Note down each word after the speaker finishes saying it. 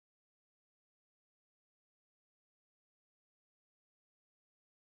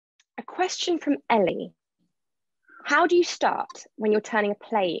A question from Ellie. How do you start when you're turning a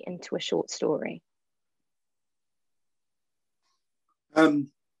play into a short story? Ellie,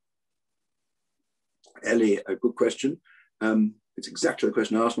 a good question. It's exactly the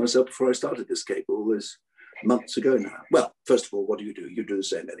question I asked myself before I started this cape all those months ago now. Well, first of all, what do? You do the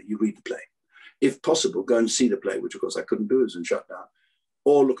same, Ellie. You read the play. If possible, go and see the play, which of course I couldn't do as in shut down,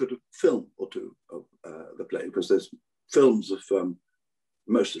 or look at a film or two of the play, because there's films of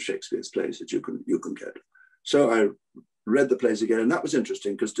most of Shakespeare's plays that you can get. So I read the plays again, and that was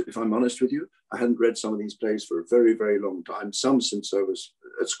interesting because, if I'm honest with you, I hadn't read some of these plays for a very, very long time, some since I was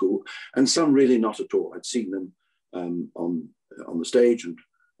at school, and some really not at all. I'd seen them on the stage and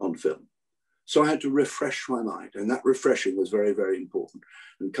on film. So I had to refresh my mind, and that refreshing was very, very important,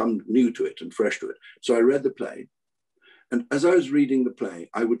 and come new to it and fresh to it. So I read the play, and as I was reading the play,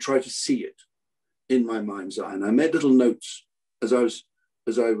 I would try to see it in my mind's eye, and I made little notes as I was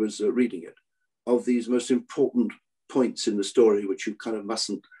reading it of these most important points in the story, which you kind of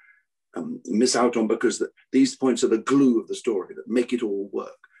mustn't miss out on, because these points are the glue of the story that make it all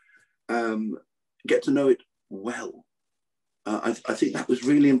work. Get to know it well. I think that was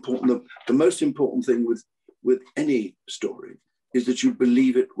really important. The most important thing with any story is that you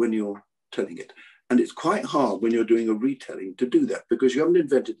believe it when you're telling it. And it's quite hard when you're doing a retelling to do that, because you haven't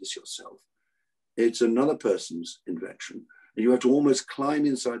invented this yourself. It's another person's invention. And you have to almost climb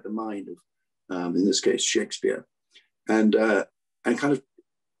inside the mind of, in this case, Shakespeare, and kind of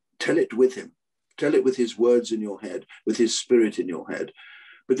tell it with him. Tell it with his words in your head, with his spirit in your head.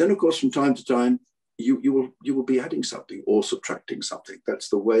 But then, of course, from time to time, you will be adding something or subtracting something. That's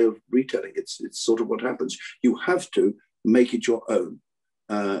the way of retelling. It's sort of what happens. You have to make it your own.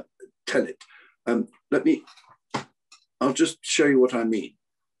 Tell it. I'll just show you what I mean.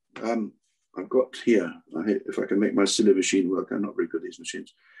 I've got here, if I can make my silly machine work. I'm not very good at these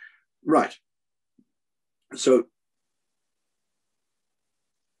machines. Right. So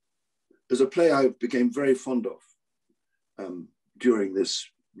there's a play I became very fond of during this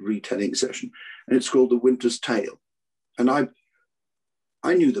retelling session, and it's called The Winter's Tale. And I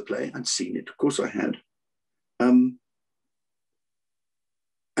knew the play, I'd seen it, of course I had.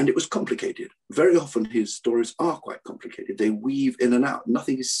 And it was complicated. Very often his stories are quite complicated. They weave in and out.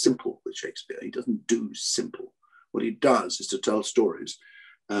 Nothing is simple with Shakespeare. He doesn't do simple. What he does is to tell stories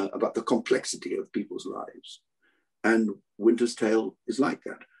about the complexity of people's lives. And Winter's Tale is like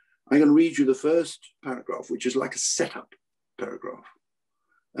that. I'm going to read you the first paragraph, which is like a setup paragraph,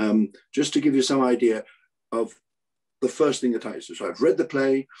 just to give you some idea of the first thing that I do. So I've read the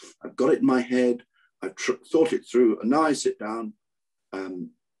play, I've got it in my head, I've thought it through, and now I sit down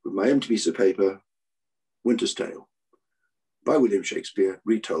with my empty piece of paper, Winter's Tale, by William Shakespeare,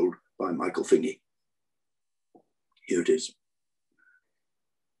 retold by Michael Morpurgo. Here it is.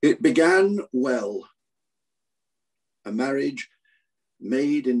 It began well, a marriage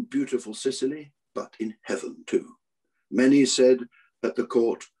made in beautiful Sicily, but in heaven too. Many said at the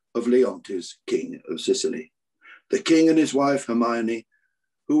court of Leontes, king of Sicily. The king and his wife Hermione,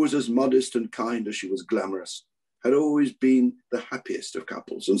 who was as modest and kind as she was glamorous, had always been the happiest of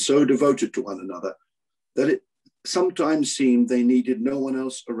couples, and so devoted to one another that it sometimes seemed they needed no one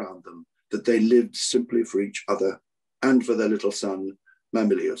else around them, that they lived simply for each other and for their little son,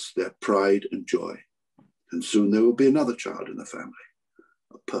 Mamilius, their pride and joy. And soon there will be another child in the family,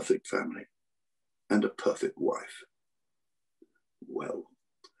 a perfect family and a perfect wife. Well,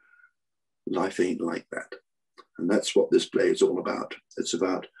 life ain't like that. And that's what this play is all about. It's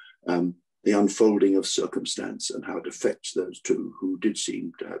about the unfolding of circumstance and how it affects those two who did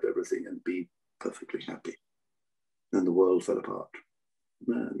seem to have everything and be perfectly happy. And the world fell apart.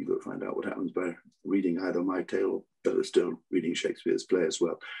 You've got to find out what happens by reading either my tale or, better still, reading Shakespeare's play as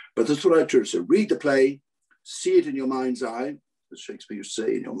well. But that's what I try to say. Read the play, see it in your mind's eye, as Shakespeare used to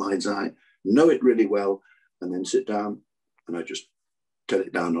say, in your mind's eye, know it really well, and then sit down and I just tell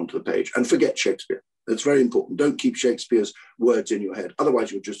it down onto the page and forget Shakespeare. That's very important. Don't keep Shakespeare's words in your head.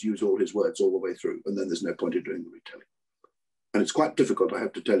 Otherwise, you'll just use all his words all the way through, and then there's no point in doing the retelling. And it's quite difficult, I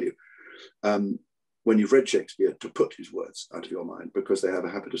have to tell you, when you've read Shakespeare, to put his words out of your mind, because they have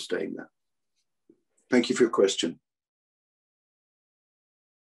a habit of staying there. Thank you for your question.